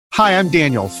Hi, I'm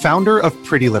Daniel, founder of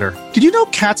Pretty Litter. Did you know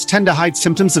cats tend to hide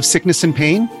symptoms of sickness and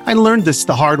pain? I learned this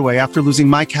the hard way after losing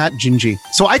my cat, Gingy.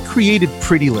 So I created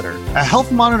Pretty Litter, a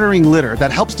health monitoring litter that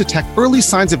helps detect early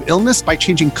signs of illness by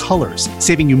changing colors,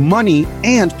 saving you money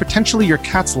and potentially your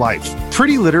cat's life.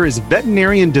 Pretty Litter is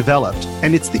veterinarian developed,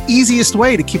 and it's the easiest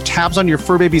way to keep tabs on your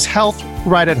fur baby's health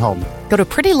right at home. Go to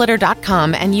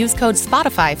prettylitter.com and use code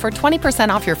SPOTIFY for 20%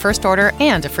 off your first order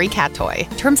and a free cat toy.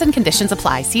 Terms and conditions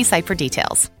apply. See site for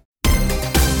details.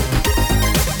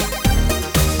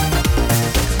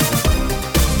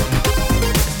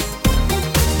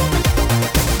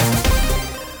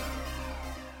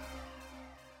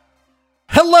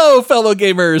 Hello, fellow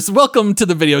gamers. Welcome to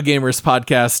the Video Gamers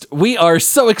Podcast. We are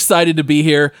so excited to be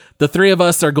here. The three of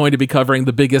us are going to be covering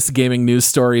the biggest gaming news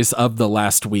stories of the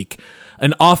last week.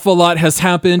 An awful lot has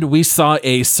happened. We saw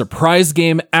a surprise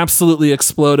game absolutely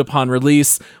explode upon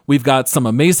release. We've got some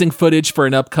amazing footage for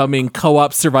an upcoming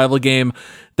co-op survival game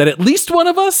that at least one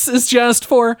of us is jazzed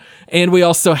for. And we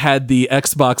also had the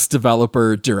Xbox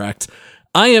Developer Direct.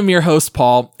 I am your host,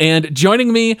 Paul, and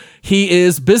joining me, he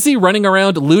is busy running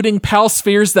around looting PAL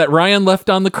spheres that Ryan left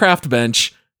on the craft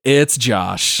bench. It's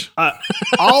Josh.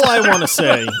 All I want to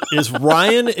say is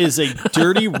Ryan is a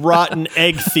dirty, rotten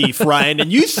egg thief, Ryan,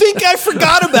 and you think I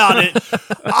forgot about it.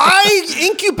 I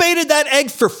incubated that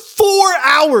egg for 4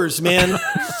 hours, man.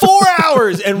 4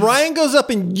 hours, and Ryan goes up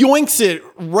and yoinks it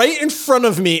right in front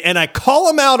of me, and I call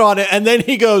him out on it, and then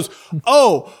he goes,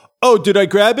 Oh, did I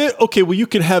grab it? Okay, well, you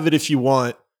can have it if you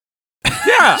want.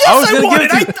 Yeah, yes, I want it.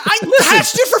 I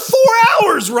hatched it for 4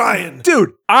 hours, Ryan.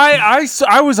 Dude, I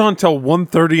was on till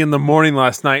 1:30 in the morning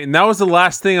last night, and that was the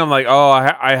last thing. I'm like,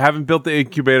 I haven't built the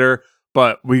incubator,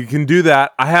 but we can do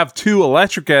that. I have 2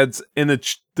 electric eggs in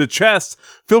the chest.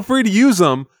 Feel free to use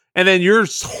them. And then you're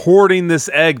hoarding this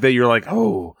egg that you're like,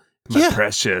 oh, my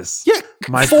precious. Yeah,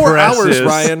 my 4 precious. hours,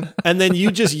 Ryan. And then you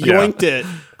just yoinked it.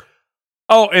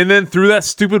 Oh, and then threw that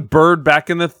stupid bird back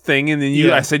in the thing, and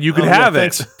then I said you could have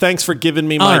it. Thanks for giving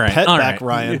me my pet back,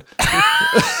 Ryan.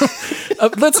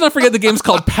 Let's not forget the game's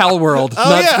called Palworld,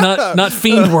 not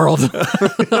Fiend World.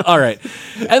 All right.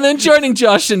 And then joining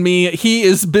Josh and me, he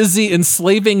is busy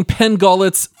enslaving pen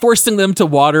gullets, forcing them to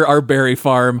water our berry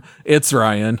farm. It's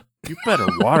Ryan. You better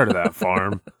water that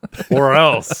farm, or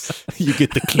else you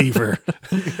get the cleaver.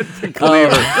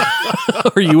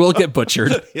 Or you will get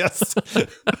butchered. Yes.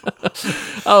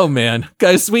 Oh, man.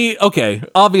 Guys,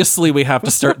 obviously we have to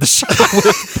start the show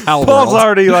with Palworld. Paul's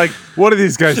already like, what are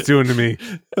these guys doing to me?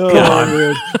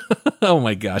 Oh,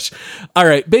 my gosh. All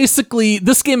right. Basically,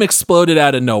 this game exploded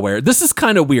out of nowhere. This is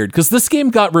kind of weird because this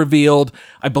game got revealed,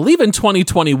 I believe, in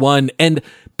 2021, and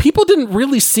people didn't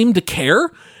really seem to care.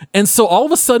 And so all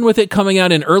of a sudden with it coming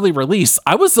out in early release,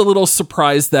 I was a little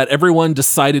surprised that everyone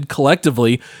decided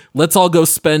collectively, let's all go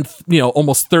spend,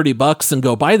 almost $30 and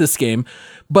go buy this game.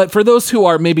 But for those who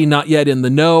are maybe not yet in the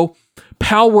know,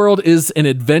 Palworld is an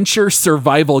adventure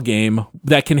survival game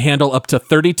that can handle up to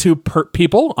 32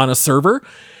 people on a server.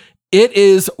 It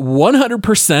is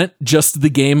 100% just the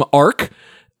game arc,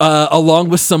 along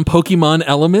with some Pokemon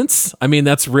elements. I mean,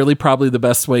 that's really probably the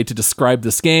best way to describe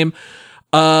this game.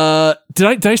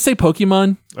 Did I say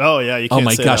Pokemon? Oh yeah, you can't. Oh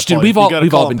my say gosh, that, dude, we've all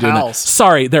been doing that. pals.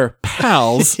 Sorry, they're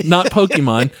pals, not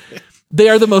Pokemon. They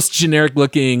are the most generic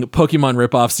looking Pokemon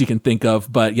ripoffs you can think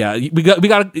of, but yeah,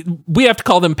 we have to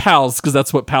call them pals because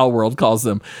that's what Palworld calls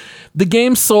them. The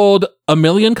game sold 1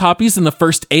 million copies in the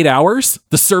first 8 hours.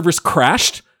 The servers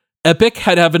crashed. Epic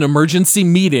had to have an emergency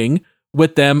meeting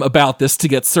with them about this to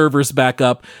get servers back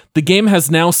up. The game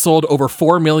has now sold over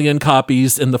 4 million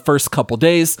copies in the first couple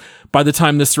days. By the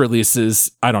time this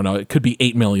releases, I don't know, it could be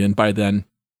 8 million by then.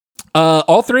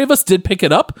 All three of us did pick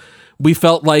it up. We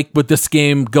felt like with this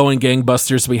game going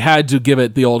gangbusters, we had to give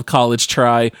it the old college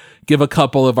try, give a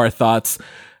couple of our thoughts.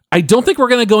 I don't think we're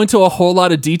going to go into a whole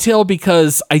lot of detail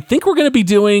because I think we're going to be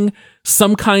doing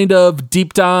some kind of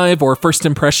deep dive or first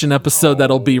impression episode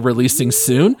that'll be releasing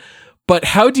soon. But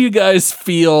how do you guys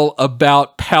feel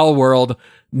about Palworld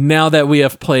now that we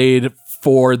have played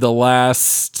for the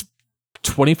last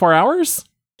 24 hours?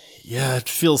 Yeah, it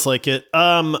feels like it.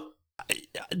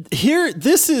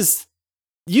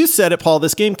 You said it, Paul.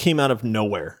 This game came out of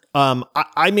nowhere.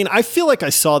 I mean, I feel like I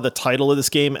saw the title of this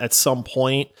game at some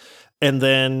point, and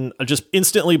then I just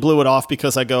instantly blew it off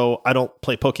because I don't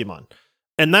play Pokemon.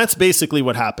 And that's basically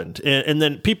what happened. And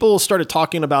then people started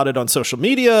talking about it on social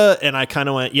media, and I kind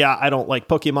of went, yeah, I don't like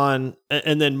Pokemon.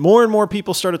 And then more and more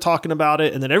people started talking about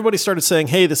it, and then everybody started saying,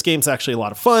 hey, this game's actually a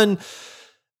lot of fun.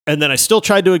 And then I still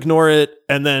tried to ignore it.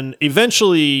 And then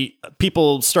eventually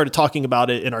people started talking about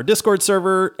it in our Discord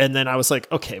server. And then I was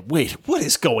like, okay, wait, what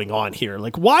is going on here?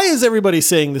 Like, why is everybody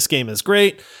saying this game is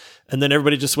great? And then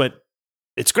everybody just went,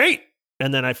 it's great.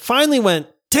 And then I finally went,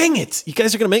 dang it, you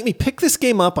guys are going to make me pick this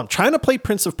game up. I'm trying to play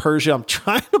Prince of Persia. I'm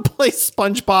trying to play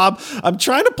SpongeBob. I'm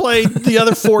trying to play the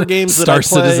other 4 games that I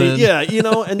play. Citizen. Yeah,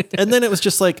 and then it was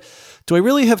just like, do I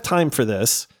really have time for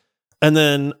this? And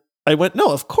then I went,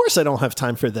 no, of course I don't have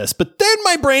time for this. But then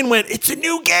my brain went, it's a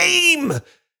new game.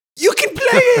 You can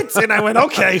play it. And I went,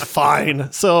 okay,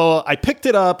 fine. So I picked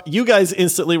it up. You guys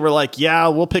instantly were like, yeah,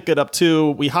 we'll pick it up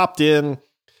too. We hopped in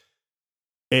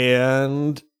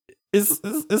and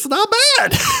it's not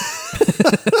bad.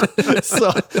 So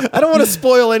I don't want to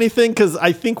spoil anything because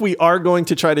I think we are going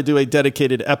to try to do a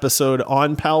dedicated episode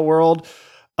on Palworld.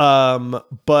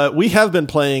 But we have been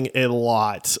playing a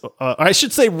lot. I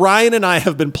should say Ryan and I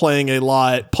have been playing a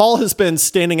lot. Paul has been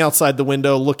standing outside the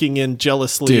window looking in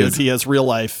jealously as he has real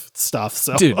life stuff.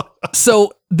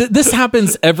 So this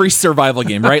happens every survival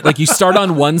game, right? Like you start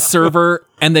on one server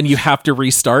and then you have to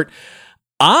restart.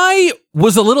 I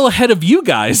was a little ahead of you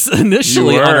guys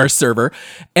initially on our server.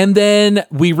 And then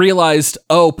we realized,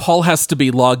 oh, Paul has to be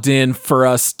logged in for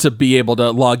us to be able to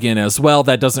log in as well.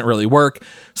 That doesn't really work.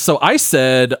 So I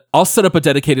said, I'll set up a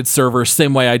dedicated server,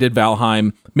 same way I did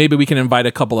Valheim. Maybe we can invite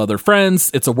a couple other friends.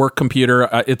 It's a work computer.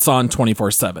 It's on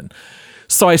 24/7.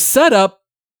 So I set up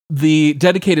the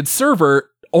dedicated server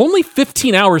only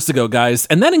 15 hours ago, guys,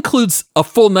 and that includes a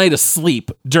full night of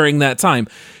sleep during that time.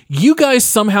 You guys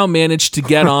somehow managed to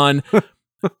get on.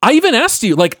 I even asked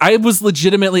you, like, I was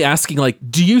legitimately asking, like,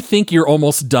 do you think you're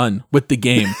almost done with the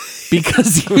game?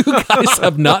 Because you guys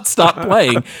have not stopped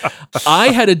playing. I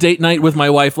had a date night with my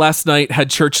wife last night, had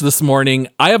church this morning.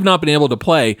 I have not been able to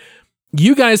play.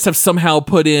 You guys have somehow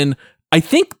put in, I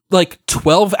think, like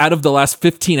 12 out of the last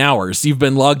 15 hours you've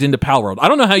been logged into Palworld. I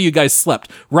don't know how you guys slept.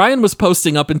 Ryan was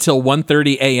posting up until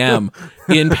 1:30 a.m.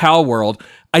 in Palworld.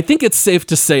 I think it's safe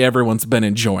to say everyone's been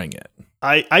enjoying it.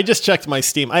 I just checked my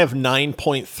Steam. I have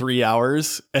 9.3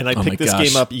 hours, and I picked this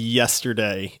game up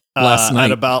yesterday. Last night.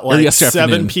 At about like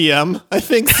 7 p.m., I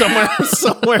think,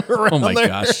 somewhere around Oh my there.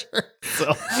 gosh.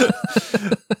 So,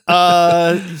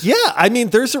 yeah, I mean,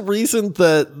 there's a reason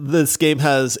that this game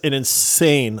has an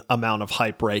insane amount of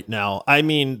hype right now. I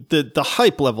mean, the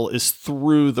hype level is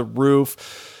through the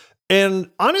roof.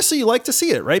 And honestly, you like to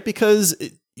see it, right? Because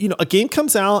a game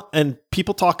comes out and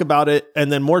people talk about it,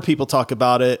 and then more people talk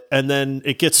about it, and then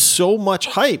it gets so much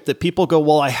hype that people go,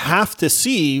 well, I have to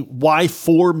see why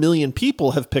 4 million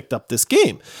people have picked up this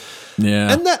game.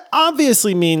 Yeah. And that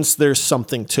obviously means there's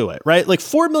something to it, right? Like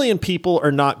 4 million people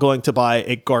are not going to buy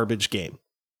a garbage game.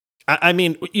 I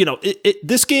mean,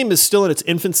 this game is still in its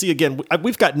infancy. Again,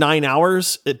 we've got 9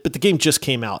 hours, but the game just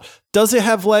came out. Does it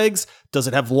have legs? Does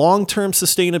it have long-term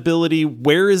sustainability?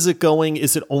 Where is it going?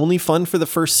 Is it only fun for the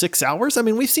first 6 hours? I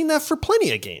mean, we've seen that for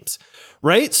plenty of games,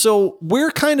 right? So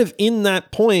we're kind of in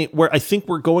that point where I think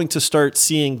we're going to start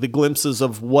seeing the glimpses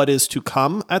of what is to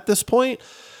come at this point.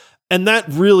 And that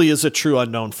really is a true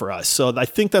unknown for us. So I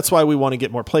think that's why we want to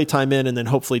get more playtime in and then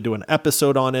hopefully do an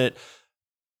episode on it.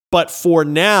 But for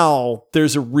now,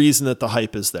 there's a reason that the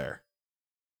hype is there.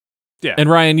 Yeah. And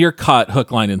Ryan, you're caught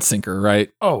hook, line, and sinker, right?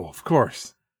 Oh, of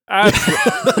course.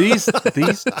 These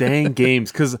dang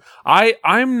games, because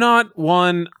I'm not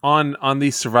one on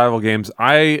these survival games.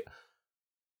 I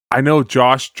know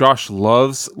Josh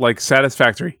loves, like,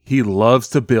 Satisfactory. He loves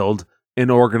to build and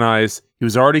organize. He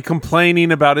was already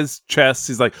complaining about his chests.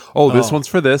 He's like, this one's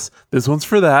for this one's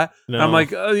for that. No. I'm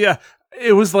like, yeah.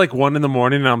 It was like 1 a.m.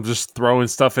 and I'm just throwing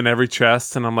stuff in every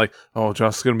chest, and I'm like, oh,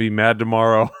 Josh's gonna be mad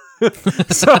tomorrow.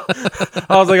 So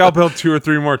I was like, I'll build 2 or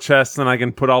 3 more chests and I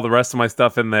can put all the rest of my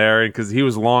stuff in there, because he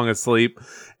was long asleep.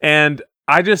 And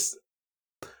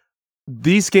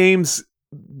these games,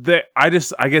 I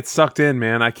get sucked in,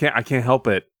 man. I can't help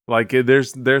it. Like,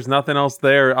 there's nothing else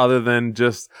there other than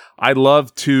just, I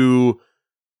love to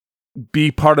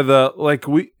be part of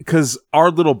because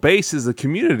our little base is a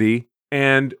community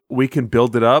and we can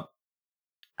build it up.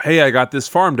 Hey, I got this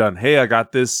farm done. Hey, I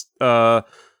got this,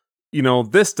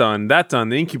 this done, that done,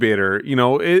 the incubator.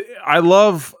 I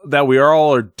love that we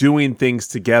all are doing things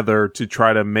together to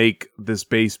try to make this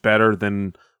base better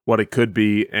than what it could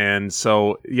be. And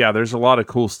so, yeah, there's a lot of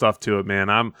cool stuff to it, man.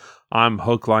 I'm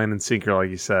hook, line, and sinker, like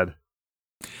you said.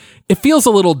 It feels a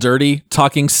little dirty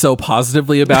talking so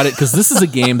positively about it, because this is a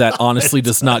game that honestly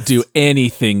does not do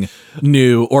anything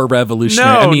new or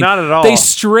revolutionary. No, not at all. They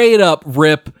straight up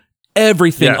rip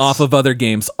everything off of other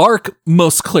games. Ark,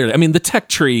 most clearly. I mean, the tech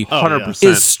tree 100%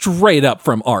 is straight up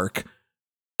from Ark.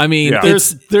 I mean, Yeah.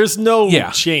 There's no Yeah.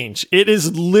 change. It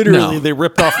is literally No. they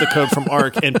ripped off the code from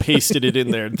Ark and pasted it in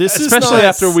there. This Especially is not,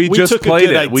 after we just took a played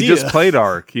good it. We idea. just played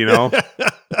Ark, you know?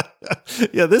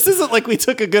 Yeah, this isn't like we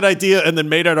took a good idea and then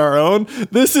made it our own.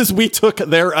 This is we took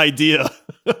their idea.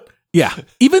 Yeah.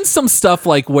 Even some stuff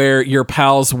like where your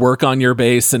pals work on your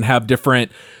base and have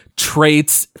different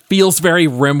traits feels very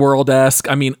RimWorld-esque.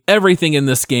 I mean, everything in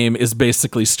this game is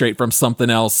basically straight from something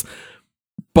else,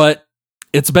 but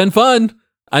it's been fun.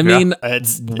 I mean,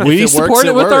 we support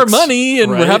it with our money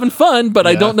and we're having fun, but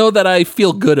I don't know that I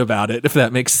feel good about it, if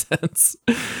that makes sense.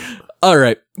 All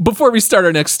right. Before we start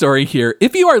our next story here,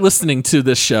 if you are listening to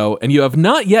this show and you have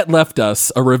not yet left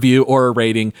us a review or a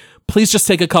rating, please just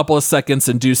take a couple of seconds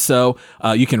and do so.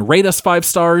 You can rate us 5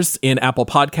 stars in Apple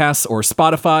Podcasts or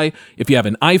Spotify. If you have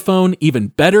an iPhone, even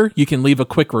better, you can leave a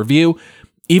quick review.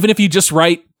 Even if you just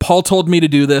write, Paul told me to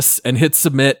do this, and hit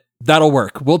submit, that'll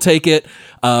work. We'll take it.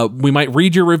 We might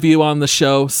read your review on the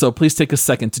show, so please take a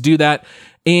second to do that.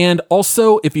 And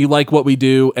also, if you like what we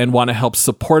do and want to help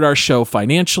support our show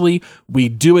financially, we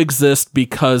do exist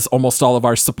because almost all of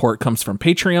our support comes from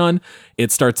Patreon.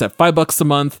 It starts at $5 a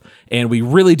month, and we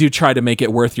really do try to make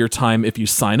it worth your time if you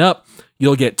sign up.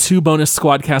 You'll get 2 bonus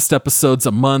Squadcast episodes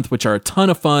a month, which are a ton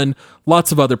of fun,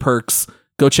 lots of other perks.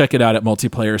 Go check it out at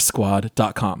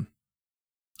multiplayersquad.com.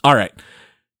 All right.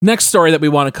 Next story that we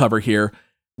want to cover here.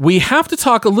 We have to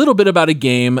talk a little bit about a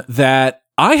game that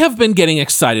I have been getting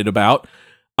excited about.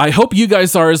 I hope you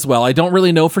guys are as well. I don't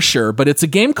really know for sure, but it's a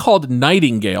game called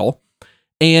Nightingale,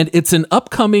 and it's an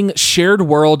upcoming shared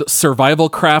world survival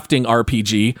crafting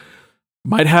RPG.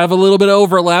 Might have a little bit of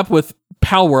overlap with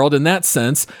Palworld in that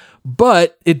sense,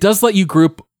 but it does let you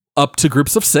group up to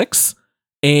groups of 6.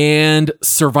 And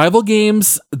survival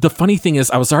games, the funny thing is,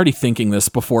 I was already thinking this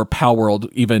before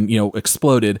Palworld even,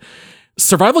 exploded.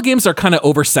 Survival games are kind of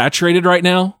oversaturated right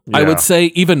now. Yeah. I would say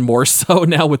even more so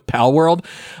now with Palworld.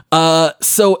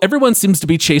 So everyone seems to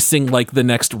be chasing like the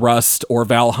next Rust or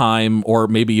Valheim or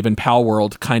maybe even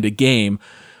Palworld kind of game.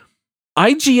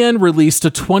 IGN released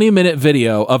a 20-minute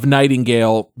video of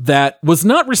Nightingale that was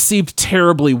not received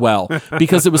terribly well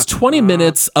because it was 20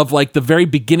 minutes of like the very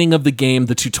beginning of the game,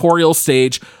 the tutorial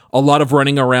stage, a lot of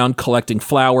running around collecting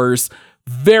flowers,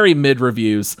 very mid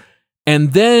reviews.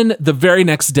 And then the very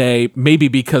next day, maybe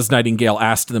because Nightingale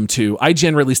asked them to,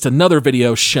 IGN released another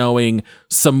video showing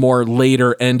some more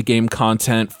later end game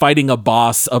content, fighting a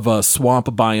boss of a swamp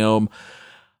biome.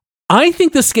 I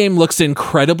think this game looks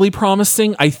incredibly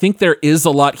promising. I think there is a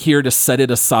lot here to set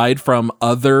it aside from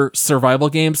other survival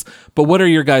games. But what are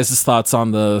your guys' thoughts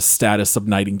on the status of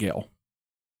Nightingale?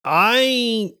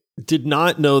 I did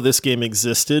not know this game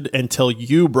existed until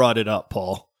you brought it up,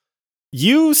 Paul.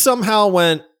 You somehow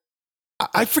went,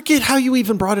 I forget how you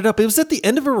even brought it up. It was at the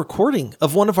end of a recording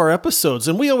of one of our episodes,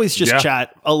 and we always just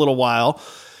chat a little while.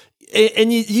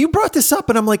 And you brought this up,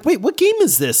 and I'm like, wait, what game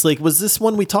is this? Like, was this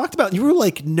one we talked about? And you were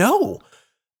like, no.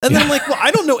 And then I'm like, well,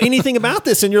 I don't know anything about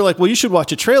this. And you're like, well, you should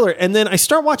watch a trailer. And then I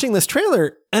start watching this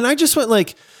trailer, and I just went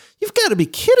like, you've got to be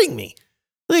kidding me.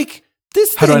 Like,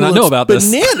 this how do I not know about bananas,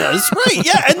 this? Right?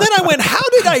 Yeah. And then I went, how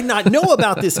did I not know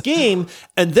about this game?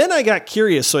 And then I got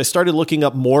curious. So I started looking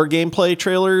up more gameplay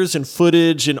trailers and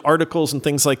footage and articles and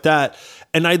things like that.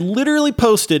 And I literally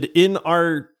posted in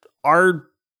our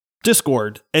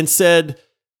Discord and said,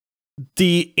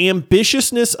 the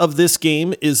ambitiousness of this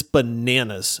game is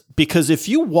bananas. Because if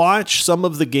you watch some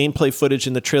of the gameplay footage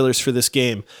in the trailers for this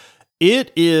game,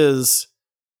 it is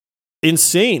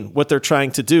insane what they're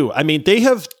trying to do. I mean, they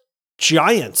have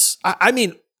giants. I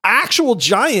mean, actual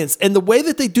giants. And the way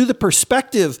that they do the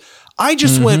perspective, I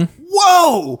just went,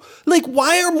 whoa, like,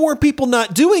 why are more people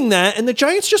not doing that? And the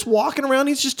giant's just walking around.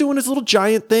 He's just doing his little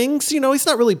giant things. He's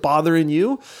not really bothering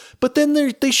you. But then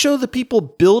they show the people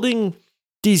building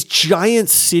these giant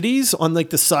cities on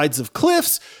like the sides of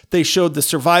cliffs. They showed the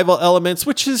survival elements,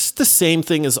 which is the same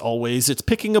thing as always. It's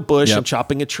picking a bush and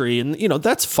chopping a tree. And,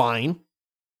 that's fine.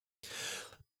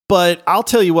 But I'll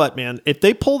tell you what, man, if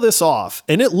they pull this off,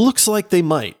 and it looks like they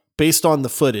might based on the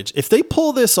footage, if they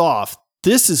pull this off,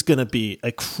 this is going to be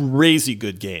a crazy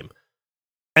good game.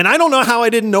 And I don't know how I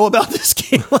didn't know about this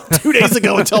game 2 days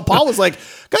ago until Paul was like,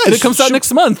 guys, and it comes out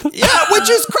next month. Yeah, which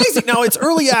is crazy. Now, it's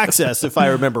early access, if I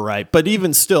remember right. But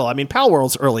even still, I mean,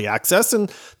 Palworld's early access, and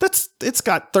it's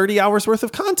got 30 hours worth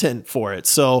of content for it.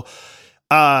 So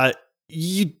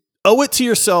you owe it to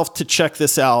yourself to check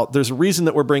this out. There's a reason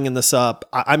that we're bringing this up.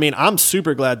 I mean, I'm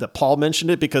super glad that Paul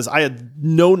mentioned it because I had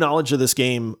no knowledge of this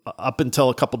game up until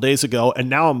a couple days ago. And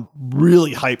now I'm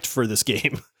really hyped for this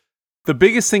game. The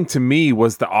biggest thing to me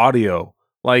was the audio,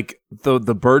 like the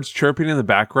birds chirping in the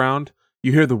background.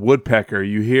 you hear the woodpecker,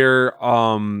 you hear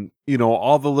all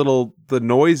the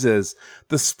noises,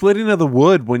 the splitting of the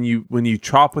wood when you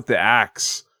chop with the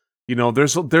axe.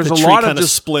 There's a lot of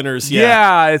just splinters.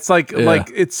 Yeah, it's like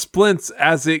it splints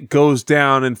as it goes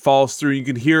down and falls through. You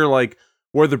can hear like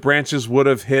where the branches would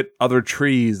have hit other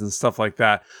trees and stuff like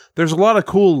that. There's a lot of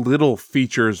cool little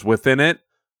features within it.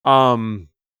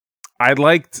 I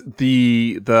liked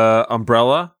the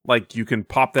umbrella. Like you can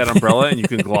pop that umbrella and you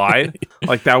can glide.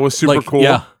 Like that was super cool.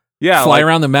 Yeah. Fly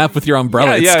around the map with your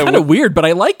umbrella. It's kind of weird, but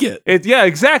I like it.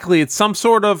 Exactly. It's some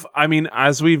sort of,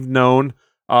 as we've known,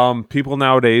 people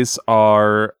nowadays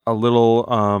are a little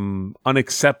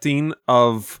unaccepting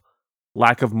of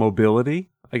lack of mobility,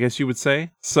 I guess you would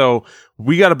say. So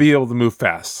we got to be able to move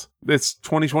fast. It's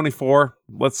 2024.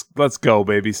 Let's go,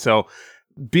 baby. So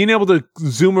being able to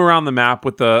zoom around the map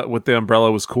with the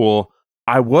umbrella was cool.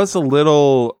 I was a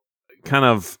little kind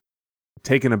of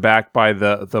taken aback by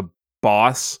the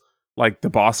boss, like the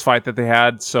boss fight that they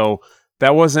had. So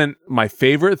that wasn't my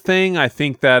favorite thing. I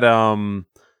think that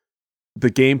the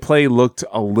gameplay looked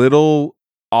a little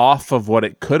off of what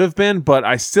it could have been, but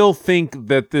I still think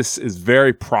that this is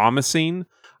very promising.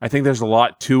 I think there's a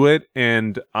lot to it,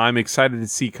 and I'm excited to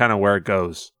see kind of where it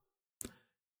goes.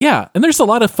 Yeah, and there's a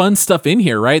lot of fun stuff in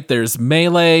here, right? There's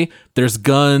melee, there's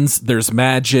guns, there's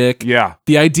magic. Yeah.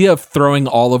 The idea of throwing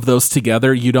all of those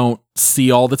together, you don't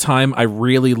see all the time. I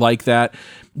really like that.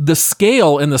 The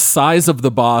scale and the size of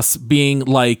the boss being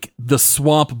like the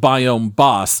swamp biome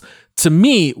boss, to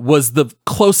me, was the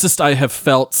closest I have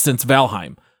felt since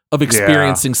Valheim of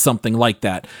experiencing something like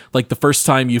that. Like the first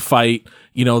time you fight,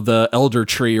 the elder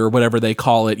tree or whatever they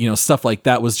call it, stuff like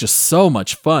that was just so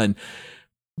much fun.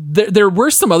 There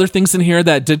were some other things in here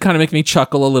that did kind of make me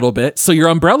chuckle a little bit. So your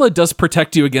umbrella does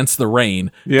protect you against the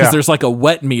rain because there's like a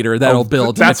wet meter that'll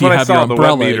build. And if you have your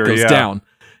umbrella, it goes down.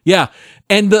 Yeah.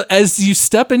 And as you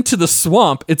step into the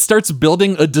swamp, it starts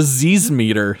building a disease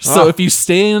meter. So if you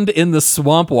stand in the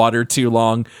swamp water too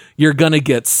long, you're going to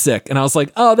get sick. And I was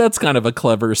like, oh, that's kind of a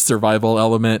clever survival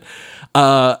element.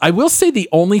 I will say the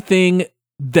only thing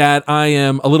that I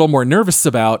am a little more nervous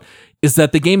about is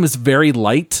that the game is very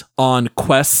light on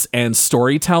quests and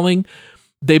storytelling.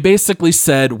 They basically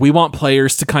said, we want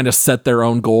players to kind of set their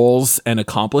own goals and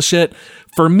accomplish it.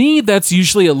 For me, that's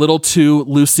usually a little too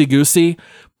loosey-goosey.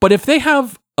 But if they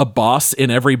have a boss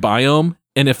in every biome,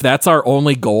 and if that's our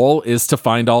only goal is to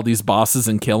find all these bosses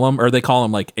and kill them, or they call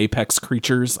them like apex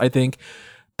creatures, I think,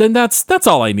 then that's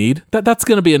all I need. That's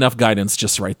going to be enough guidance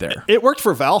just right there. It worked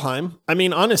for Valheim. I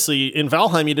mean, honestly, in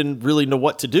Valheim, you didn't really know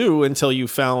what to do until you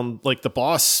found like the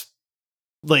boss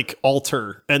like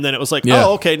altar. And then it was like,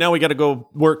 oh, okay, now we got to go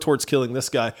work towards killing this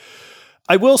guy.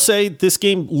 I will say this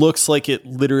game looks like it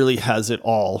literally has it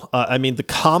all. I mean, the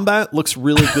combat looks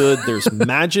really good. There's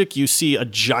magic. You see a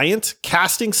giant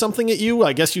casting something at you.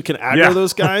 I guess you can aggro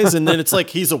those guys. And then it's like,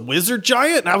 he's a wizard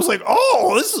giant. And I was like,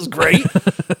 oh, this is great.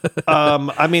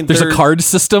 I mean, there's a card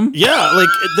system. Yeah, like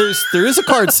there is a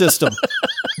card system.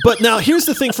 But now here's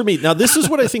the thing for me. Now, this is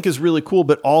what I think is really cool,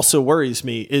 but also worries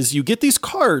me is you get these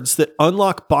cards that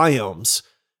unlock biomes,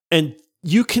 and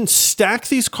you can stack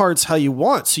these cards how you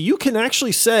want. So you can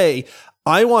actually say,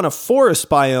 I want a forest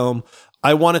biome.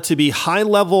 I want it to be high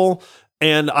level,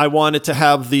 and I want it to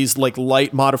have these like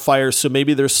light modifiers. So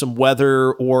maybe there's some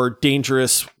weather or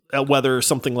dangerous weather or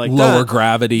something like that. Lower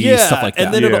gravity, stuff like that.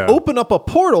 And then it'll open up a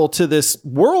portal to this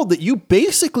world that you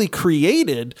basically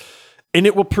created, and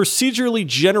it will procedurally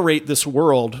generate this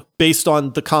world based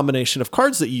on the combination of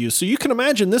cards that you use. So you can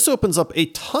imagine this opens up a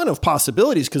ton of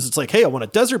possibilities because it's like, hey, I want a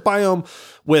desert biome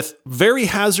with very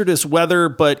hazardous weather,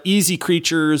 but easy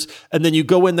creatures. And then you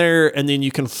go in there and then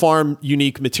you can farm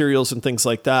unique materials and things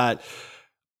like that.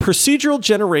 Procedural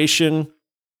generation.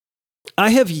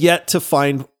 I have yet to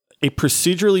find a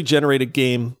procedurally generated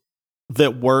game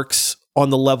that works on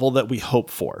the level that we hope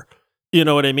for. You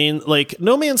know what I mean? Like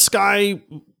No Man's Sky,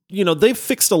 they've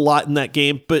fixed a lot in that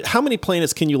game, but how many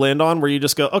planets can you land on where you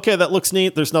just go, okay, that looks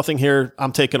neat. There's nothing here.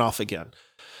 I'm taking off again.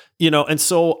 And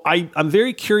so I'm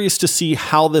very curious to see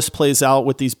how this plays out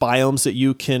with these biomes that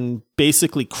you can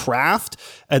basically craft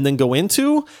and then go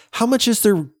into. How much is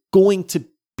there going to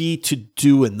be to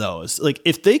do in those? Like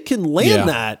if they can land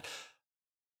that,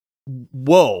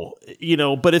 whoa,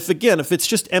 but if it's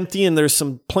just empty and there's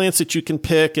some plants that you can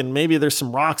pick and maybe there's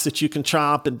some rocks that you can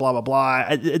chop and blah, blah, blah.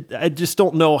 I just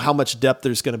don't know how much depth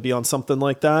there's going to be on something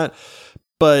like that.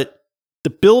 But the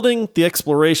building, the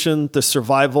exploration, the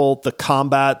survival, the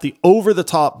combat, the over the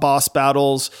top boss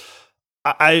battles,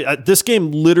 this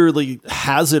game literally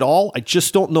has it all. I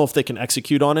just don't know if they can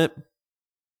execute on it,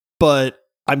 but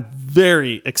I'm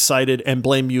very excited and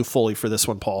blame you fully for this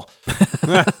one, Paul.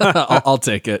 I'll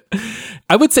take it.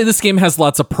 I would say this game has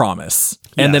lots of promise.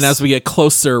 And then as we get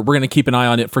closer, we're going to keep an eye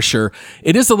on it for sure.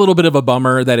 It is a little bit of a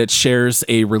bummer that it shares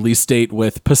a release date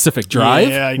with Pacific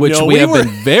Drive, which we have been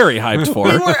very hyped for.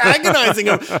 We were agonizing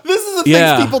them. This is the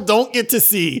things people don't get to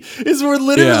see, is we're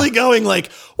literally going like,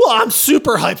 well, I'm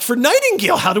super hyped for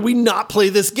Nightingale. How do we not play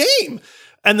this game?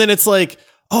 And then it's like,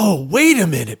 oh, wait a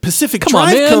minute. Pacific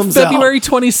Drive comes out February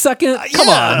 22nd. Come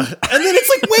on. And then it's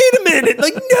like, wait a minute.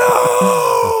 Like,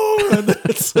 no. And then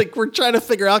it's like, we're trying to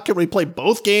figure out, can we play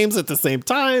both games at the same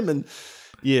time? And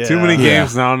too many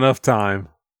games, not enough time.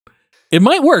 It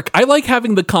might work. I like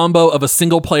having the combo of a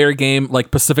single player game like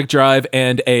Pacific Drive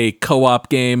and a co-op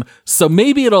game. So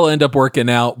maybe it'll end up working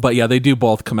out. But yeah, they do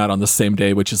both come out on the same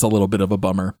day, which is a little bit of a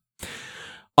bummer.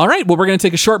 All right, well, we're going to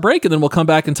take a short break, and then we'll come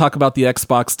back and talk about the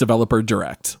Xbox Developer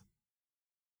Direct.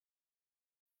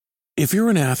 If you're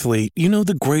an athlete, you know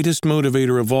the greatest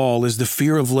motivator of all is the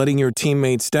fear of letting your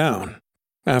teammates down.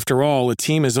 After all, a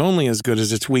team is only as good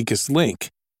as its weakest link.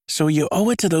 So you owe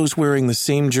it to those wearing the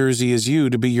same jersey as you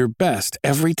to be your best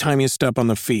every time you step on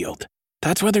the field.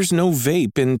 That's why there's no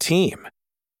vape in team.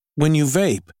 When you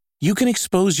vape, you can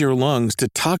expose your lungs to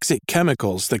toxic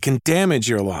chemicals that can damage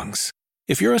your lungs.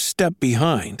 If you're a step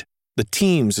behind, the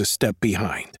team's a step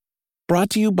behind. Brought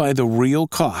to you by The Real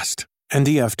Cost and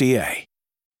the FDA.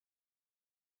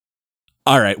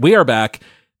 All right, we are back.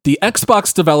 The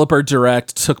Xbox Developer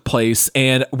Direct took place,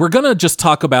 and we're going to just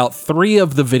talk about 3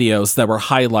 of the videos that were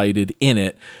highlighted in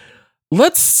it.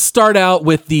 Let's start out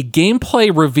with the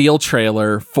gameplay reveal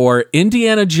trailer for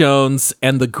Indiana Jones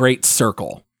and the Great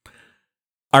Circle.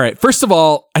 All right, first of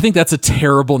all, I think that's a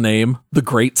terrible name, The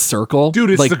Great Circle.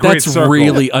 Dude, it's the Great Circle. That's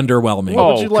really underwhelming.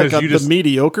 What would you like, the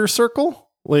mediocre circle?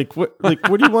 Like what do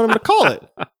you want him to call it?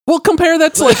 Well, compare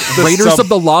that to like Raiders of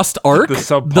the Lost Ark. The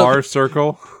subpar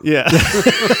circle. Yeah.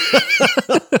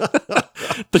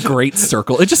 The Great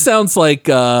Circle. It just sounds like,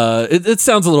 it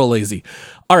sounds a little lazy.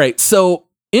 All right, so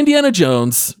Indiana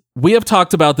Jones, we have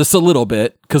talked about this a little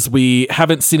bit because we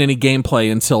haven't seen any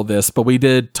gameplay until this, but we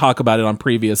did talk about it on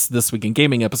previous This Week in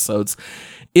Gaming episodes.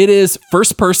 It is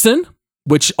first person,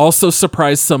 which also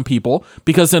surprised some people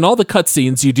because in all the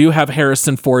cutscenes, you do have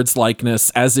Harrison Ford's likeness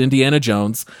as Indiana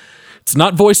Jones. It's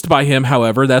not voiced by him,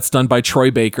 however. That's done by Troy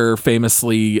Baker,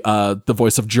 famously the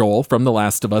voice of Joel from The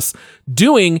Last of Us,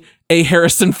 doing a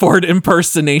Harrison Ford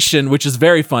impersonation, which is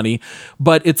very funny.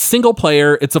 But it's single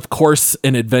player. It's, of course,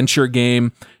 an adventure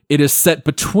game. It is set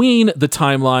between the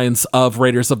timelines of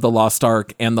Raiders of the Lost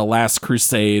Ark and The Last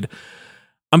Crusade.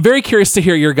 I'm very curious to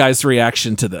hear your guys'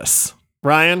 reaction to this.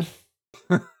 Ryan,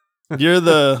 you're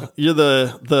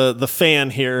the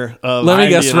fan here of Let me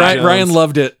guess, Ryan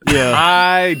loved it. Yeah.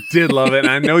 I did love it. And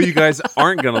I know you guys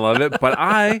aren't going to love it, but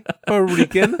I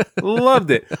freaking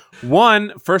loved it.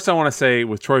 First I want to say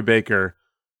with Troy Baker,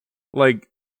 like,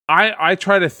 I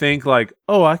try to think like,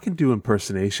 oh, I can do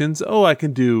impersonations. Oh, I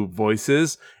can do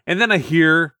voices. And then I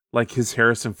hear like his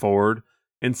Harrison Ford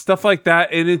and stuff like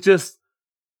that. And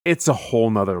it's a whole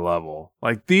nother level.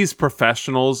 Like these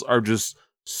professionals are just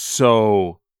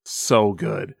so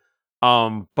good.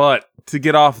 But to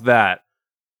get off that,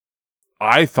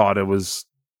 I thought it was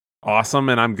awesome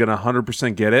and I'm going to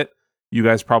 100% get it. You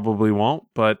guys probably won't,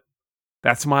 but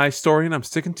that's my story and I'm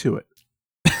sticking to it.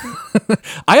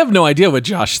 I have no idea what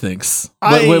Josh thinks.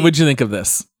 What would you think of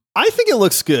this? I think it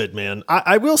looks good, man.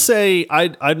 I will say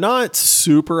I'm not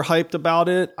super hyped about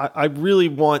it. I really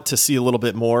want to see a little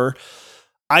bit more.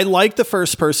 I like the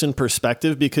first person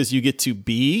perspective because you get to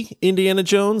be Indiana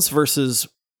Jones versus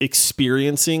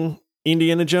experiencing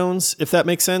Indiana Jones, if that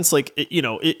makes sense. Like,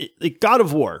 God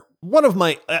of War, one of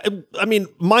my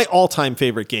all-time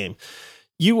favorite game.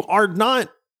 You aren't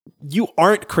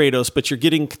Kratos, but you're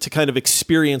getting to kind of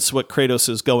experience what Kratos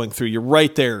is going through. You're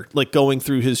right there, like going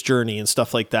through his journey and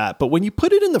stuff like that. But when you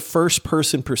put it in the first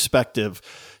person perspective,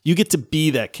 you get to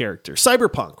be that character.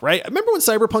 Cyberpunk, right? I remember when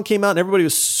Cyberpunk came out and everybody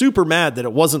was super mad that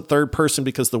it wasn't third person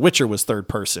because The Witcher was third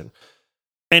person.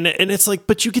 And it's like,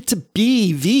 but you get to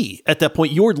be V at that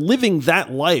point. You're living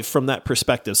that life from that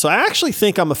perspective. So I actually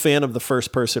think I'm a fan of the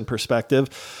first person perspective.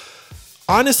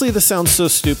 Honestly, this sounds so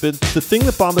stupid. The thing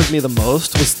that bothered me the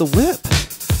most was the whip.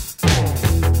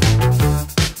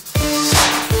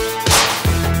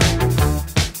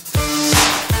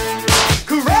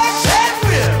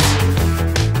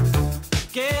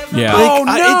 Yeah.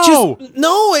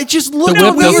 It just looked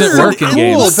the whip weird. doesn't work in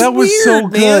games. That was weird, so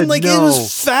good. Man. Like No. it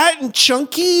was fat and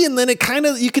chunky, and then it kind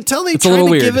of, you could tell they It's a tried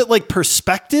little to give weird. it like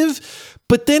perspective,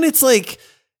 but then it's like,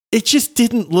 it just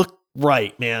didn't look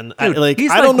right, man. Dude, I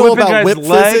he's don't know whipping about guys' whip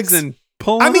legs physics. and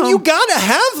pulling I mean, them? you gotta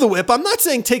have the whip. I'm not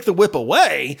saying take the whip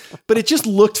away, but it just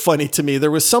looked funny to me.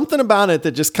 There was something about it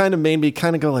that just kind of made me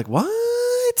kind of go like, what?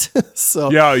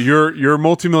 So yeah, your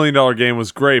multi-million-dollar game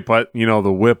was great, but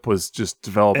the whip was just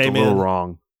developed a little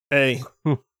wrong. Hey,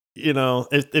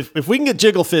 if we can get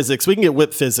jiggle physics, we can get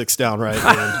whip physics down right,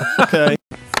 man. Okay.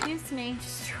 Excuse me.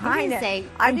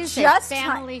 I'm just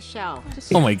family show.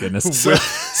 Oh my goodness.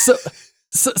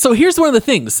 So here's one of the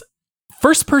things.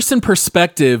 First person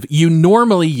perspective you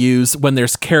normally use when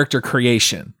there's character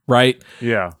creation, right?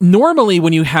 Yeah. Normally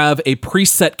when you have a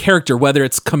preset character, whether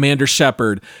it's Commander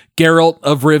Shepard, Geralt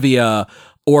of Rivia,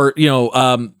 or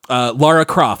Lara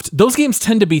Croft, those games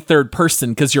tend to be third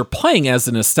person because you're playing as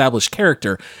an established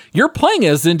character. You're playing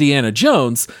as Indiana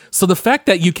Jones, so the fact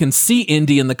that you can see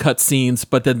Indy in the cutscenes,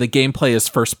 but then the gameplay is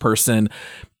first person,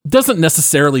 doesn't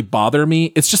necessarily bother me.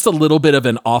 It's just a little bit of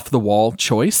an off the wall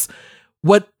choice.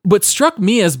 What struck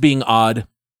me as being odd,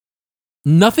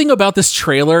 nothing about this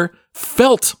trailer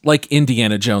felt like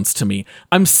Indiana Jones to me.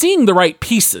 I'm seeing the right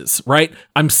pieces, right?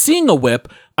 I'm seeing a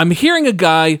whip. I'm hearing a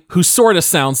guy who sort of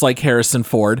sounds like Harrison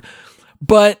Ford,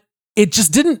 but it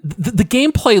just didn't, the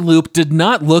gameplay loop did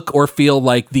not look or feel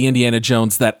like the Indiana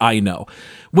Jones that I know.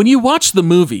 When you watch the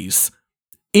movies,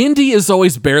 Indy is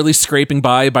always barely scraping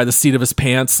by the seat of his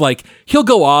pants. Like, he'll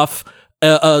go off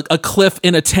a cliff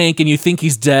in a tank and you think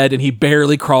he's dead and he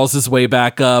barely crawls his way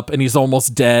back up and he's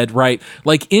almost dead, right?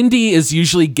 Like, Indy is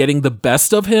usually getting the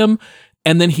best of him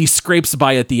and then he scrapes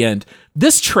by at the end.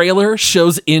 This trailer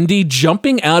shows Indy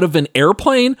jumping out of an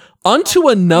airplane onto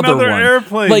another one.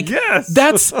 Airplane, like, yes.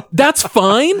 That's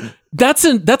fine. That's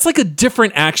like a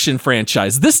different action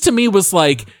franchise. This to me was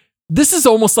like, this is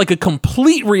almost like a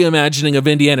complete reimagining of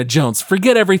Indiana Jones.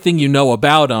 Forget everything you know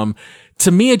about him.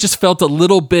 To me, it just felt a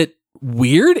little bit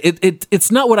weird.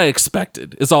 It's not what I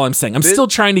expected, is all I'm saying. I'm still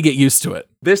trying to get used to it.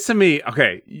 This to me,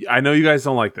 okay, I know you guys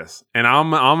don't like this, and I'm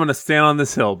gonna stand on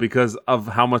this hill because of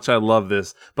how much I love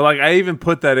this. But like, I even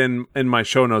put that in my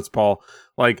show notes, Paul.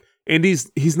 Like,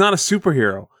 he's not a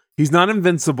superhero. He's not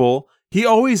invincible. He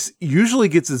always usually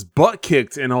gets his butt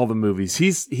kicked in all the movies.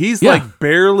 He's like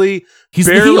barely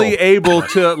able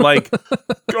to like,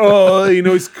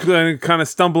 he's kind of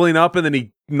stumbling up and then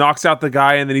he knocks out the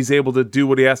guy and then he's able to do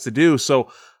what he has to do.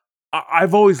 So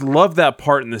I've always loved that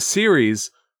part in the series.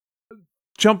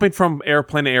 Jumping from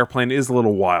airplane to airplane is a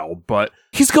little wild, but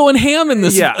he's going ham in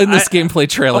this gameplay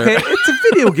trailer. Okay, it's a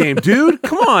video game, dude.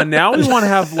 Come on now. We want to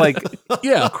have like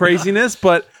craziness,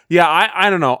 but yeah, I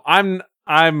don't know. I'm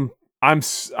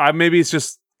maybe it's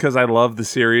just because I love the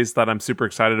series that I'm super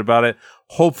excited about it.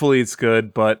 Hopefully it's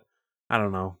good, but I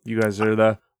don't know. You guys are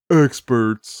the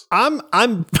experts. I'm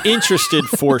interested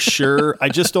for sure. I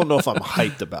just don't know if I'm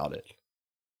hyped about it.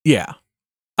 Yeah.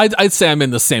 I'd say I'm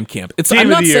in the same camp. I'm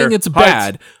not saying it's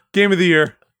bad. Game of the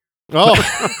year. Oh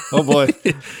boy.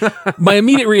 My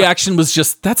immediate reaction was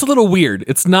just, that's a little weird.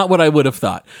 It's not what I would have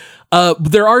thought.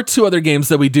 There are two other games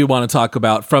that we do want to talk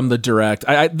about from the Direct.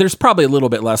 There's probably a little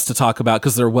bit less to talk about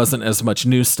because there wasn't as much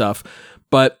new stuff.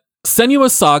 But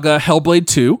Senua's Saga, Hellblade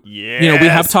 2. Yes. We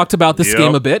have talked about this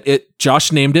game a bit.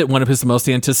 Josh named it one of his most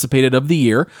anticipated of the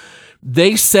year.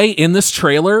 They say in this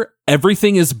trailer,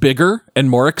 everything is bigger and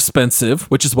more expensive,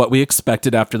 which is what we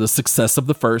expected after the success of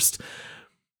the first.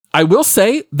 I will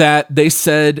say that they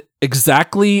said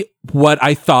exactly what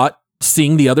I thought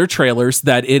seeing the other trailers,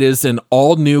 that it is an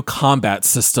all-new combat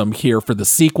system here for the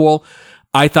sequel.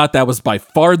 I thought that was by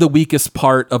far the weakest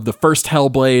part of the first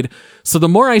Hellblade. So the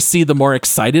more I see, the more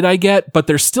excited I get, but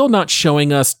they're still not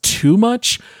showing us too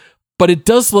much. But it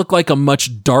does look like a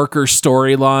much darker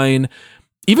storyline.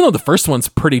 Even though the first one's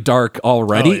pretty dark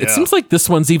already, it seems like this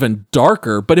one's even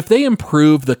darker. But if they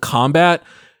improve the combat,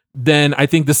 then I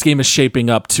think this game is shaping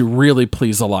up to really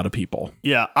please a lot of people.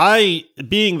 Yeah,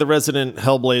 being the resident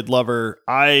Hellblade lover,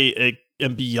 I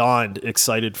am beyond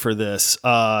excited for this.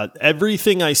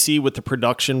 Everything I see with the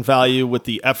production value, with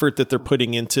the effort that they're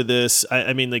putting into this,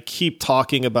 I mean, they keep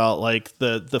talking about like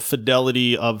the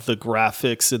fidelity of the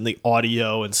graphics and the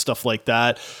audio and stuff like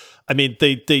that. I mean,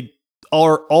 they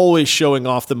are always showing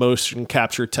off the motion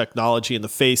capture technology and the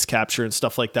face capture and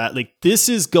stuff like that. Like, this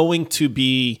is going to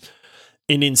be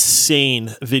an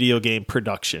insane video game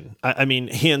production. I mean,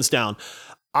 hands down.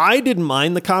 I didn't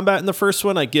mind the combat in the first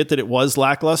one. I get that it was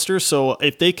lackluster. So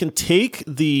if they can take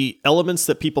the elements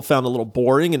that people found a little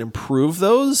boring and improve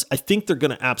those, I think they're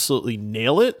going to absolutely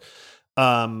nail it.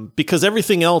 Because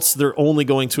everything else they're only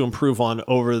going to improve on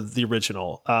over the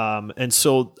original. And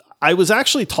so I was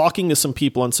actually talking to some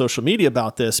people on social media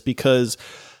about this because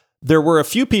there were a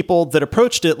few people that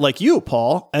approached it like you,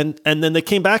 Paul, and then they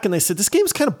came back and they said, this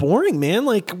game's kind of boring, man.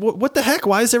 Like, what the heck?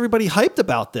 Why is everybody hyped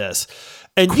about this?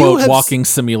 And quote walking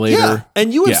simulator. Yeah,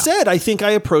 and you have said, I think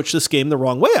I approached this game the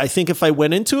wrong way. I think if I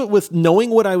went into it with knowing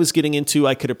what I was getting into,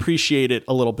 I could appreciate it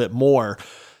a little bit more.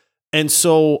 And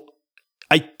so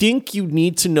I think you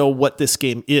need to know what this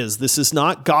game is. This is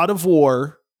not God of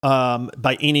War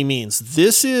by any means.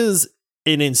 This is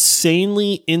an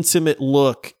insanely intimate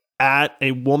look at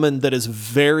a woman that is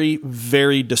very,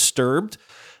 very disturbed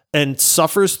and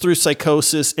suffers through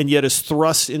psychosis and yet is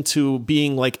thrust into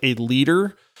being like a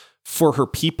leader for her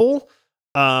people.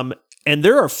 And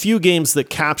there are few games that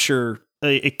capture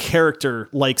a character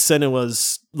like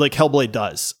Senua's, like Hellblade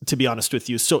does, to be honest with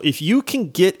you. So if you can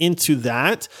get into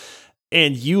that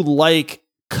and you like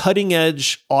cutting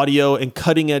edge audio and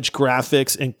cutting edge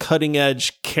graphics and cutting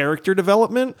edge character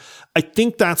development, I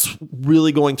think that's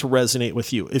really going to resonate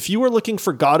with you. If you are looking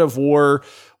for God of War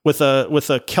with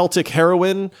a Celtic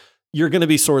heroine, you're going to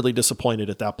be sorely disappointed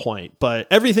at that point. But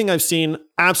everything I've seen,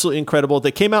 absolutely incredible.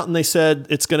 They came out and they said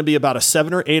it's going to be about a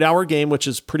 7 or 8 hour game, which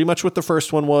is pretty much what the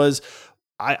first one was.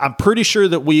 I'm pretty sure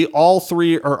that we all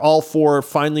 4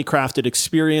 finely crafted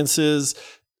experiences.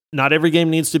 Not every game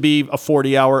needs to be a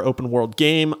 40-hour open world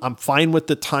game. I'm fine with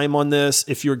the time on this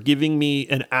if you're giving me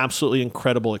an absolutely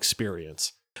incredible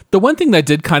experience. The one thing that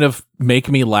did kind of make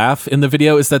me laugh in the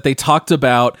video is that they talked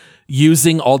about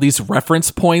using all these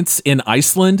reference points in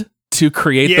Iceland to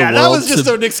create the world. Yeah, that was just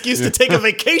an excuse to take a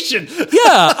vacation.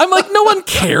 Yeah, I'm like, no one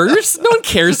cares. No one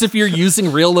cares if you're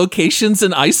using real locations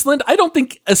in Iceland. I don't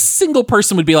think a single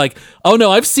person would be like, oh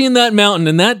no, I've seen that mountain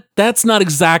and that's not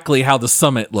exactly how the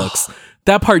summit looks.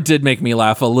 That part did make me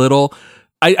laugh a little.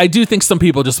 I do think some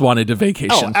people just wanted a vacation.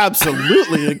 Oh,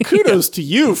 absolutely. And kudos to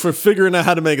you for figuring out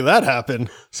how to make that happen.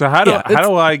 So how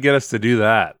do I get us to do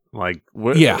that? Like,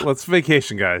 let's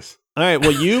vacation, guys. All right.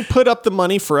 Well, you put up the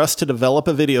money for us to develop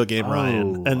a video game,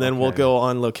 Ryan, and then we'll go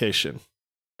on location.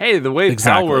 Hey, the way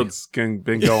Palworld's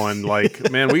been going,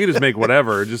 like, man, we can just make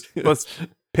whatever. Just let's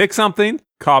pick something,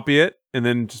 copy it, and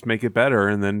then just make it better,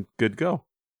 and then good go.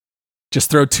 Just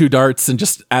throw 2 darts and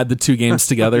just add the 2 games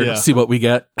together, see what we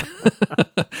get.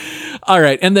 All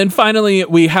right. And then finally,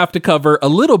 we have to cover a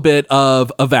little bit of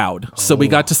Avowed. So we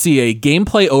got to see a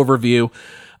gameplay overview.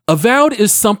 Avowed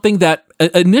is something that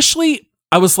initially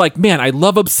I was like, man, I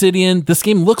love Obsidian. This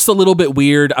game looks a little bit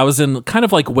weird. I was in kind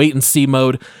of like wait and see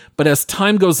mode. But as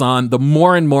time goes on, the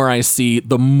more and more I see,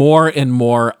 the more and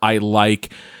more I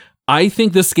like. I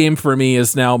think this game for me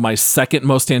is now my second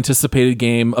most anticipated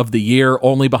game of the year,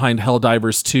 only behind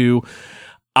Helldivers 2.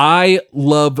 I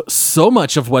love so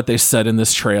much of what they said in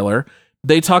this trailer.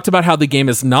 They talked about how the game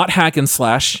is not hack and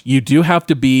slash. You do have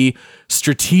to be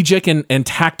strategic and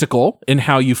tactical in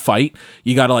how you fight.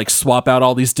 You got to like swap out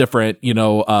all these different,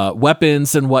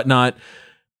 weapons and whatnot.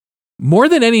 More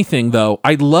than anything, though,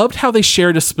 I loved how they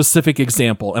shared a specific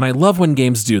example, and I love when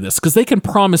games do this, because they can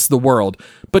promise the world,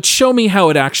 but show me how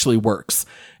it actually works.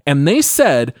 And they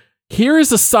said, here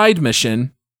is a side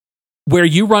mission where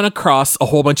you run across a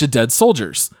whole bunch of dead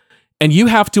soldiers, and you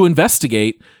have to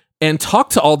investigate and talk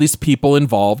to all these people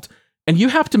involved, and you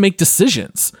have to make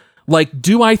decisions. Like,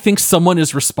 do I think someone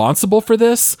is responsible for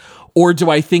this? Or do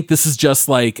I think this is just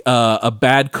like a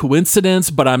bad coincidence,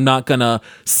 but I'm not going to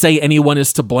say anyone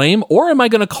is to blame? Or am I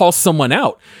going to call someone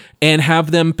out and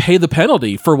have them pay the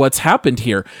penalty for what's happened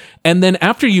here? And then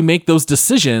after you make those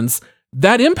decisions,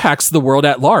 that impacts the world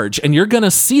at large, and you're going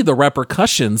to see the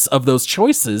repercussions of those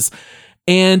choices.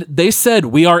 And they said,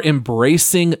 we are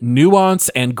embracing nuance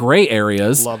and gray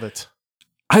areas. Love it.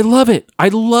 I love it. I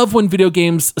love when video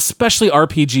games, especially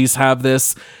RPGs, have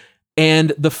this.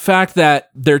 And the fact that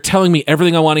they're telling me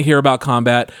everything I want to hear about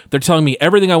combat, they're telling me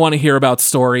everything I want to hear about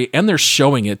story, and they're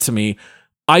showing it to me.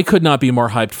 I could not be more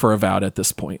hyped for Avowed at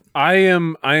this point. I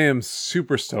am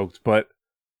super stoked, but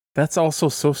that's also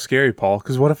so scary, Paul,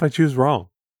 because what if I choose wrong?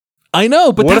 I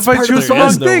know, but what that's if I choose the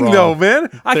wrong thing, though, man?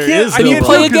 I can't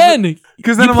play again.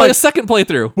 Because then you play a second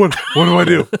playthrough. What do I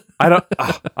do?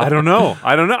 I don't know.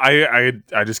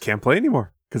 I just can't play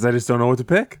anymore because I just don't know what to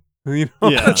pick.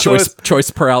 Yeah.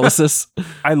 choice paralysis.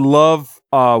 I love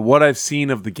what I've seen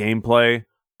of the gameplay.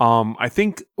 I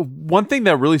think one thing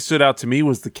that really stood out to me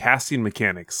was the casting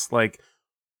mechanics, like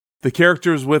the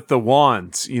characters with the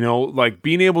wands. Like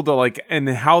being able to and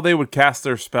how they would cast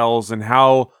their spells and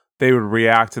how they would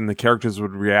react and the characters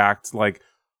would react. Like,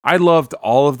 I loved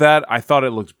all of that. I thought it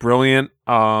looked brilliant.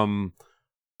 I'm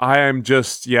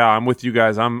with you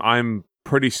guys. I'm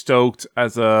pretty stoked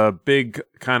as a big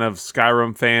kind of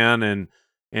Skyrim fan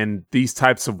and these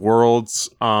types of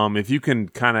worlds. If you can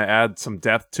kind of add some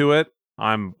depth to it,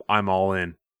 I'm all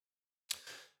in.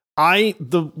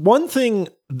 The one thing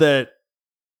that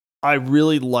I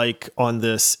really like on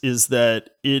this is that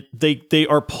they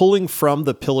are pulling from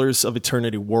the Pillars of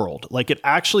Eternity world. Like it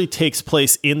actually takes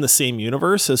place in the same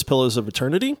universe as Pillars of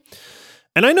Eternity.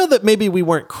 And I know that maybe we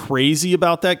weren't crazy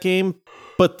about that game,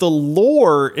 but the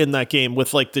lore in that game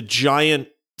with like the giant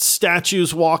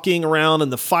statues walking around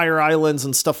and the fire islands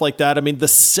and stuff like that. I mean, the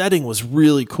setting was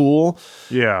really cool.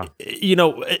 Yeah. You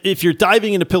know, if you're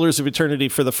diving into Pillars of Eternity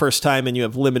for the first time and you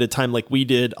have limited time like we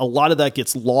did, a lot of that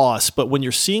gets lost. But when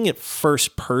you're seeing it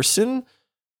first person,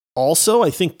 also, I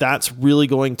think that's really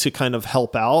going to kind of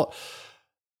help out.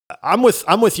 I'm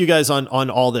with you guys on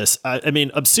all this. I mean,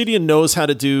 Obsidian knows how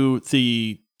to do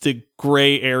the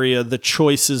gray area, the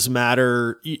choices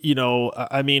matter. You know,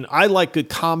 I mean, I like good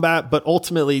combat, but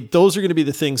ultimately those are going to be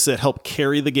the things that help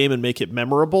carry the game and make it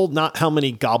memorable, not how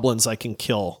many goblins I can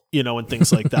kill, you know, and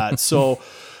things like that. So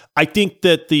I think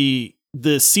that the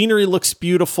scenery looks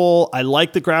beautiful. I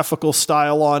like the graphical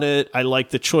style on it. I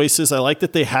like the choices. I like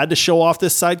that they had to show off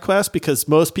this side quest because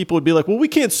most people would be like, well, we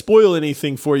can't spoil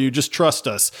anything for you. Just trust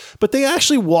us. But they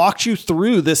actually walked you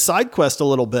through this side quest a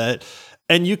little bit,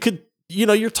 and you could, you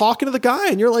know, you're talking to the guy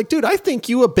and you're like, dude, I think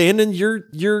you abandoned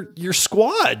your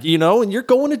squad, you know, and you're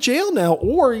going to jail now.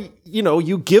 Or, you know,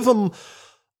 you give them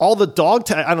all the dog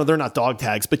tag. I know they're not dog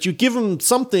tags, but you give them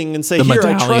something and say, here,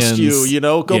 medallions. I trust you, you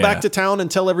know, go back to town and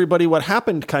tell everybody what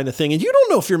happened kind of thing. And you don't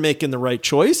know if you're making the right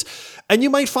choice. And you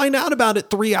might find out about it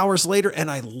 3 hours later. And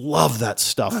I love that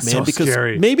stuff, man, so because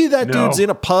scary. Maybe that dude's in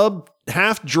a pub,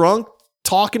 half drunk,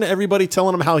 talking to everybody,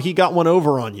 telling them how he got one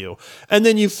over on you. And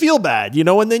then you feel bad, you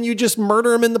know, and then you just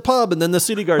murder him in the pub and then the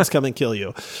city guards come and kill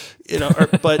you, you know,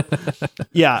 but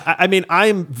yeah, I mean,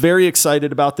 I'm very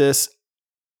excited about this.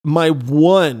 My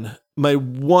one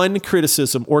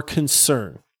criticism or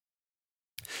concern,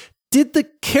 did the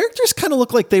characters kind of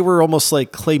look like they were almost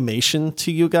like claymation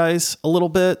to you guys a little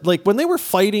bit? Like when they were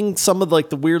fighting some of like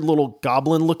the weird little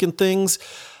goblin looking things,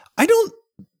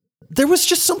 there was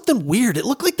just something weird. It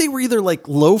looked like they were either like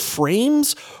low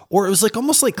frames or it was like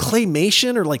almost like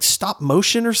claymation or like stop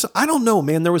motion or something. I don't know,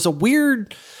 man. There was a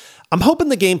weird, I'm hoping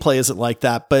the gameplay isn't like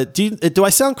that, but do I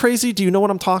sound crazy? Do you know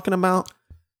what I'm talking about?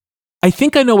 I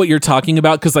think I know what you're talking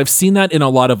about because I've seen that in a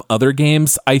lot of other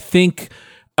games. I think,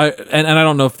 and I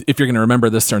don't know if you're going to remember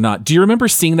this or not. Do you remember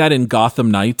seeing that in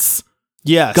Gotham Knights?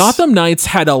 Yes. Gotham Knights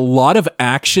had a lot of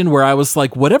action where I was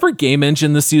like, whatever game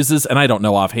engine this uses, and I don't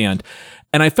know offhand.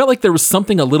 And I felt like there was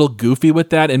something a little goofy with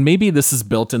that, and maybe this is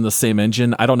built in the same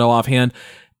engine. I don't know offhand.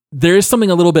 There is something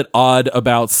a little bit odd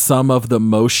about some of the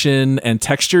motion and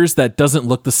textures that doesn't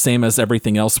look the same as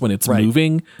everything else when it's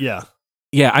moving. Yeah.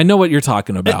 Yeah, I know what you're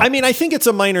talking about. I mean, I think it's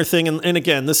a minor thing. And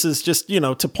again, this is just, you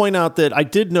know, to point out that I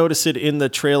did notice it in the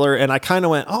trailer, and I kind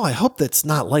of went, oh, I hope that's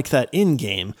not like that in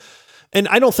game. And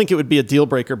I don't think it would be a deal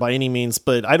breaker by any means,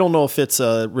 but I don't know if it's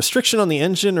a restriction on the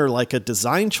engine or like a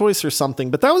design choice or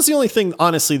something. But that was the only thing,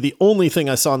 honestly, the only thing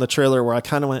I saw in the trailer where I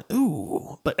kind of went,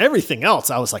 ooh. But everything else,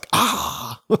 I was like,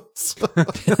 ah.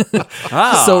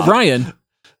 So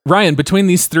Ryan, between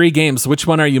these three games, which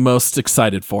one are you most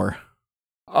excited for?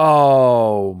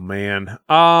 Oh, man.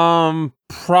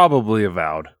 Probably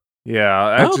Avowed.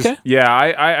 Yeah. Okay.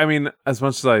 I mean, as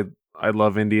much as I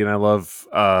love indie and I love,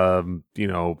 you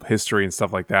know, history and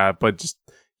stuff like that. But just,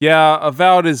 yeah,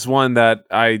 Avowed is one that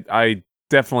I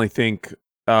definitely think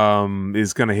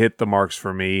is going to hit the marks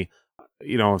for me.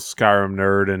 You know, Skyrim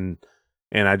nerd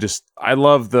and I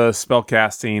love the spell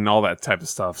casting, all that type of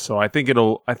stuff. So I think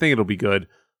it'll be good.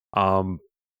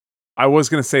 I was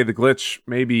going to say the glitch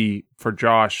maybe for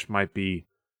Josh might be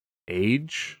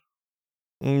age.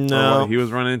 No, what he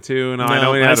was running into. No, I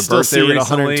know he had a birthday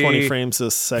recently. 120 frames a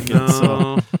second. No.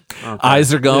 So. Okay.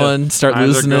 Eyes are going. Start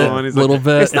losing it a little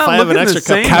bit. It's not if I have an extra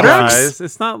cup cataracts.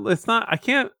 It's not. I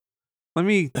can't. Let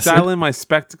me dial in my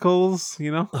spectacles.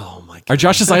 You know. Oh my god. Are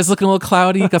Josh's eyes looking a little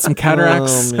cloudy? Got some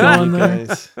cataracts going there.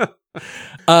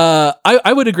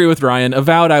 I would agree with Ryan.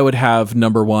 Avowed, I would have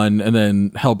number one, and then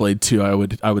Hellblade 2,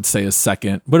 I would say is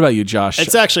second. What about you, Josh?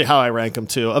 It's actually how I rank them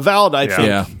too. Avowed, I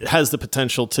think, has the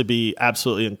potential to be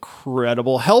absolutely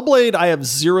incredible. Hellblade, I have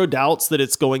zero doubts that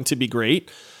it's going to be great.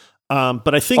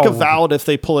 But I think Avowed, if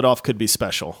they pull it off, could be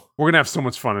special. We're gonna have so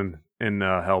much fun in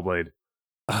Hellblade.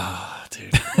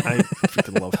 Dude, I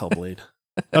freaking love Hellblade.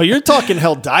 Oh, you're talking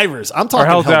Helldivers. I'm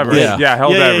talking Helldivers. Yeah,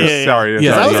 Helldivers. Yeah. Sorry.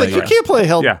 I was like, you can't play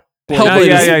Hellblade. Yeah.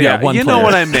 Hellblade Yeah. One you player. know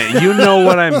what I meant. You know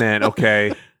what I meant.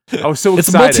 Okay. I was so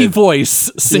excited. It's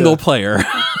multi-voice, single player.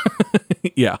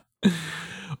 Yeah.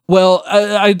 Well,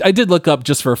 I did look up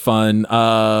just for fun,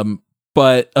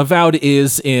 but Avowed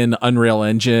is in Unreal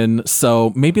Engine,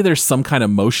 so maybe there's some kind of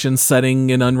motion setting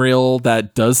in Unreal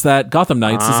that does that. Gotham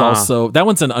Knights is also, that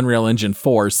one's in Unreal Engine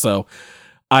 4, so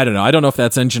I don't know. I don't know if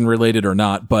that's engine related or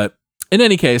not, but in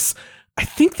any case, I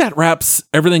think that wraps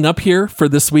everything up here for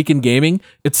this week in gaming.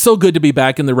 It's so good to be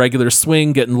back in the regular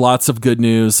swing, getting lots of good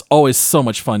news. Always so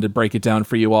much fun to break it down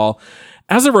for you all.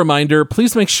 As a reminder,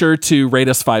 please make sure to rate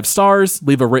us 5 stars,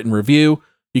 leave a written review.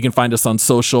 You can find us on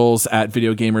socials at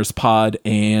Video Gamers Pod,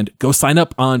 and go sign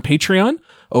up on Patreon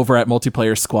over at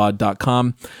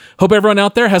multiplayersquad.com. Hope everyone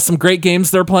out there has some great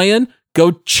games they're playing.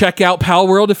 Go check out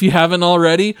Palworld if you haven't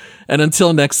already. And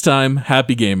until next time,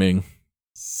 happy gaming.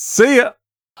 See ya.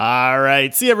 All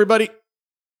right. See you, everybody.